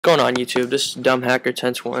Going on YouTube, this is Dumb Hacker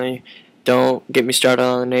 1020. Don't get me started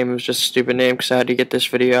on the name. It was just a stupid name because I had to get this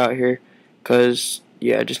video out here. Because,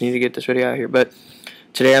 yeah, I just need to get this video out here. But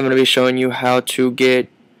today I'm going to be showing you how to get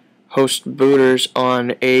host booters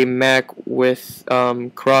on a Mac with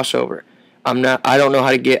crossover. I don't know how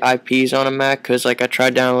to get IPs on a Mac because, like, I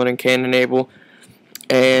tried downloading Can Enable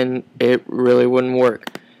and it really wouldn't work.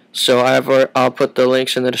 So I'll put the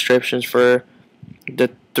links in the descriptions for the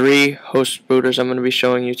 3 host booters I'm going to be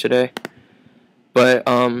showing you today. But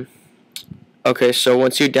okay, so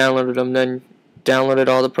once you downloaded them, then downloaded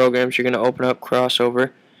all the programs, you're going to open up crossover.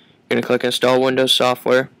 You're going to click install Windows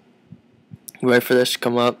software. Wait for this to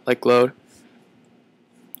come up, like load.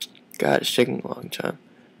 God, it's taking a long time.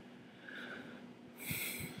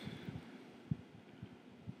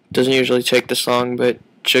 Doesn't usually take this long, but it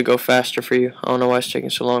should go faster for you. I don't know why it's taking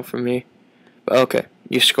so long for me. But okay,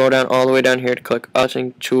 you scroll down all the way down here to click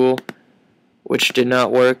Authing Tool, which did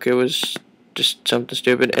not work. It was just something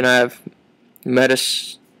stupid. And I have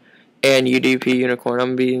Metis and UDP Unicorn. I'm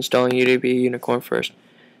going to be installing UDP Unicorn first.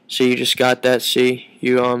 So you just got that. See,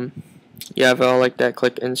 you have it all like that.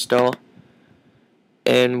 Click install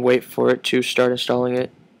and wait for it to start installing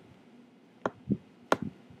it.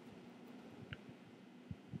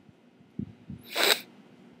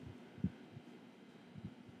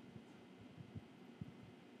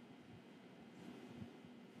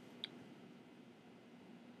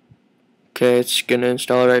 Okay, it's going to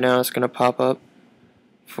install it right now. It's going to pop up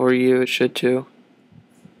for you. It should too.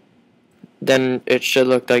 Then it should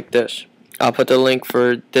look like this. I'll put the link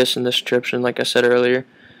for this in the description like I said earlier.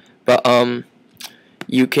 But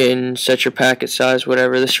you can set your packet size,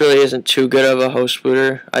 whatever. This really isn't too good of a host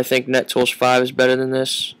booter. I think NetTools 5 is better than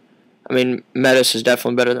this. I mean, Metis is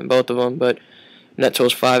definitely better than both of them, but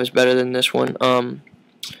NetTools 5 is better than this one.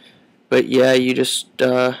 But yeah, you just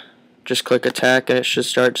click attack and it should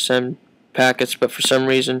start to send packets, but for some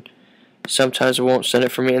reason sometimes it won't send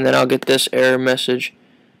it for me, and then I'll get this error message.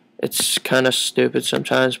 It's kind of stupid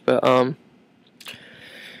sometimes, but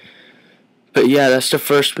yeah, that's the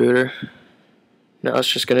first booter. Now it's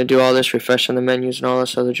just gonna do all this, refreshing the menus and all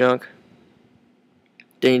this other junk.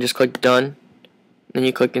 Then you just click done. Then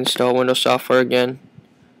you click install Windows software again.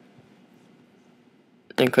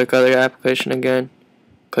 Then click other application again.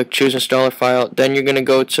 Click choose installer file. Then you're gonna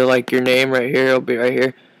go to like your name right here. It'll be right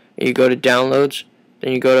here. And you go to downloads.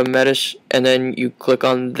 Then you go to Metis, and then you click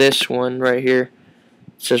on this one right here.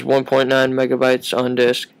 It says 1.9 megabytes on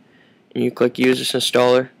disk. And you click use this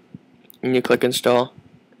installer. And you click install,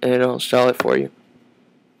 and it'll install it for you.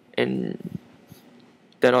 And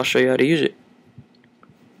then I'll show you how to use it.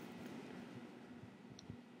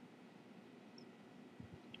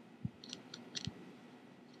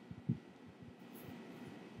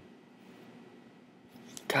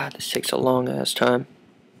 God, this takes a long ass time.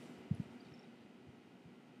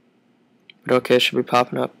 But okay, it should be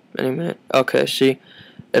popping up any minute. Okay, see,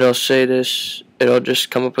 it'll say this. It'll just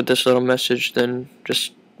come up with this little message. Then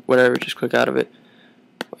just whatever, just click out of it.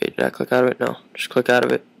 Wait, did I click out of it? No, just click out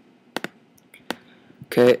of it.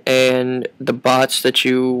 Okay, and the bots that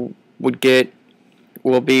you would get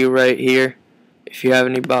will be right here if you have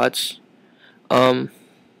any bots. It's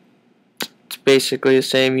basically the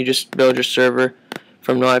same. You just build your server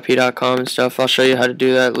from noip.com and stuff. I'll show you how to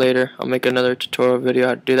do that later. I'll make another tutorial video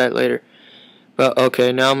how to do that later. But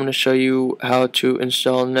okay, now I'm going to show you how to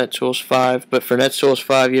install NetTools 5. But for NetTools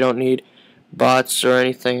 5, you don't need bots or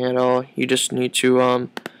anything at all. You just need to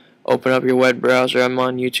open up your web browser. I'm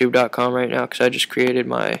on youtube.com right now because I just created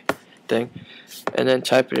my thing. And then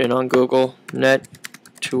type it in on Google,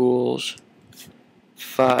 NetTools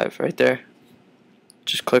 5 right there.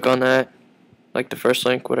 Just click on that, like the first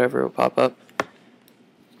link, whatever, will pop up.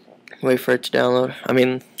 Wait for it to download.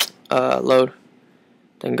 Load.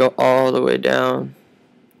 Then go all the way down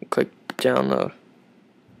and click download.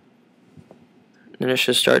 Then it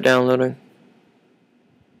should start downloading.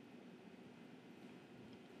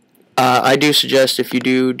 I do suggest if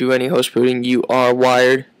you do any host booting, you are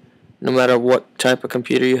wired. No matter what type of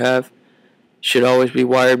computer you have, it should always be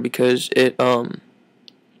wired because it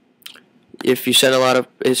if you send a lot of,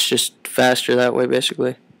 it's just faster that way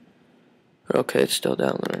basically. But okay, it's still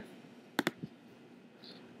downloading.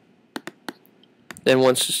 Then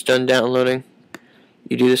once it's done downloading,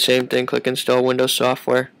 you do the same thing. Click install Windows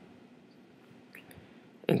software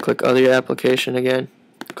and click other application again.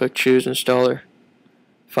 Click choose installer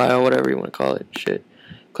file, whatever you want to call it. Shit.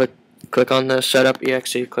 Click on the setup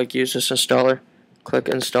exe. Click use this installer. Click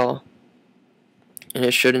install, and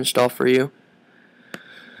it should install for you.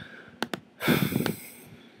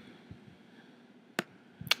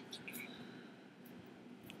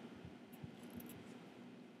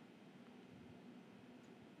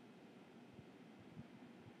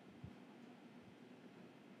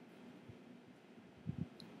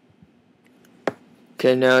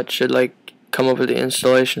 Okay, now it should like come up with the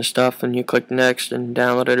installation stuff, and you click next and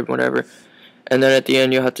download it or whatever. And then at the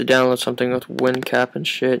end you'll have to download something with WinCap and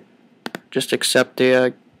shit. Just accept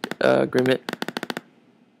the agreement.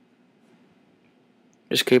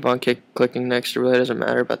 Just keep on clicking next. It really doesn't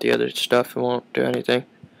matter about the other stuff. It won't do anything.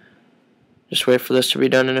 Just wait for this to be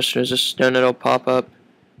done, and as soon as this is done, it'll pop up.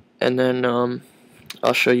 And then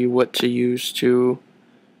I'll show you what to use to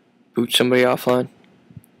boot somebody offline.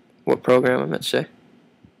 What program I meant to say.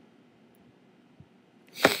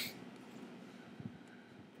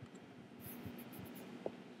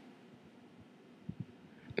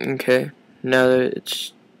 Okay, now that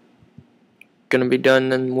it's gonna be done,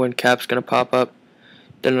 then WinCap's gonna pop up.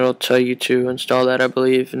 Then it'll tell you to install that, I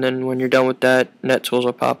believe, and then when you're done with that, NetTools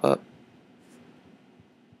will pop up.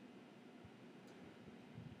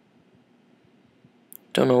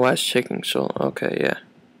 Don't know why it's taking so long. Okay, yeah.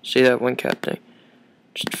 See that WinCap thing?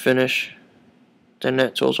 Just finish. Then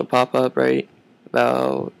NetTools will pop up right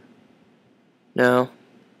about now.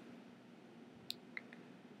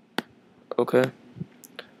 Okay.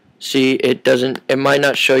 See, it might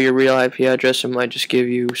not show your real IP address. It might just give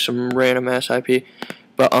you some random ass IP.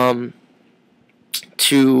 But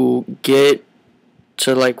to get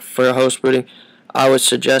to like for host booting, I would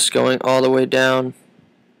suggest going all the way down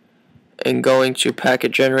and going to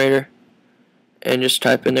packet generator and just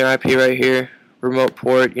type in their IP right here. Remote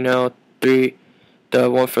port, you know, 3,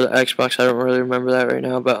 the one for the Xbox. I don't really remember that right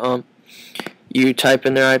now, but you type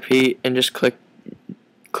in their IP and just click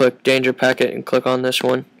danger packet and click on this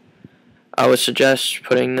one. I would suggest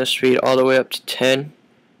putting this speed all the way up to 10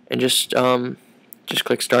 and just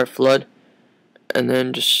click start flood, and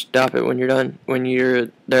then just stop it when you're done, when they're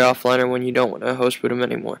offline or when you don't want to host boot them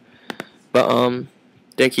anymore. But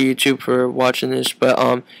thank you YouTube for watching this.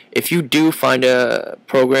 But if you do find a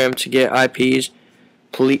program to get IPs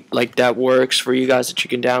like that works for you guys that you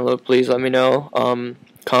can download, please let me know.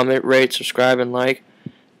 Comment, rate, subscribe, and like,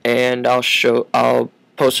 and I'll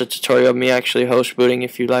post a tutorial of me actually host booting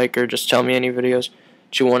if you like, or just tell me any videos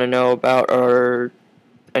that you want to know about or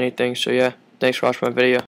anything. So yeah, thanks for watching my video.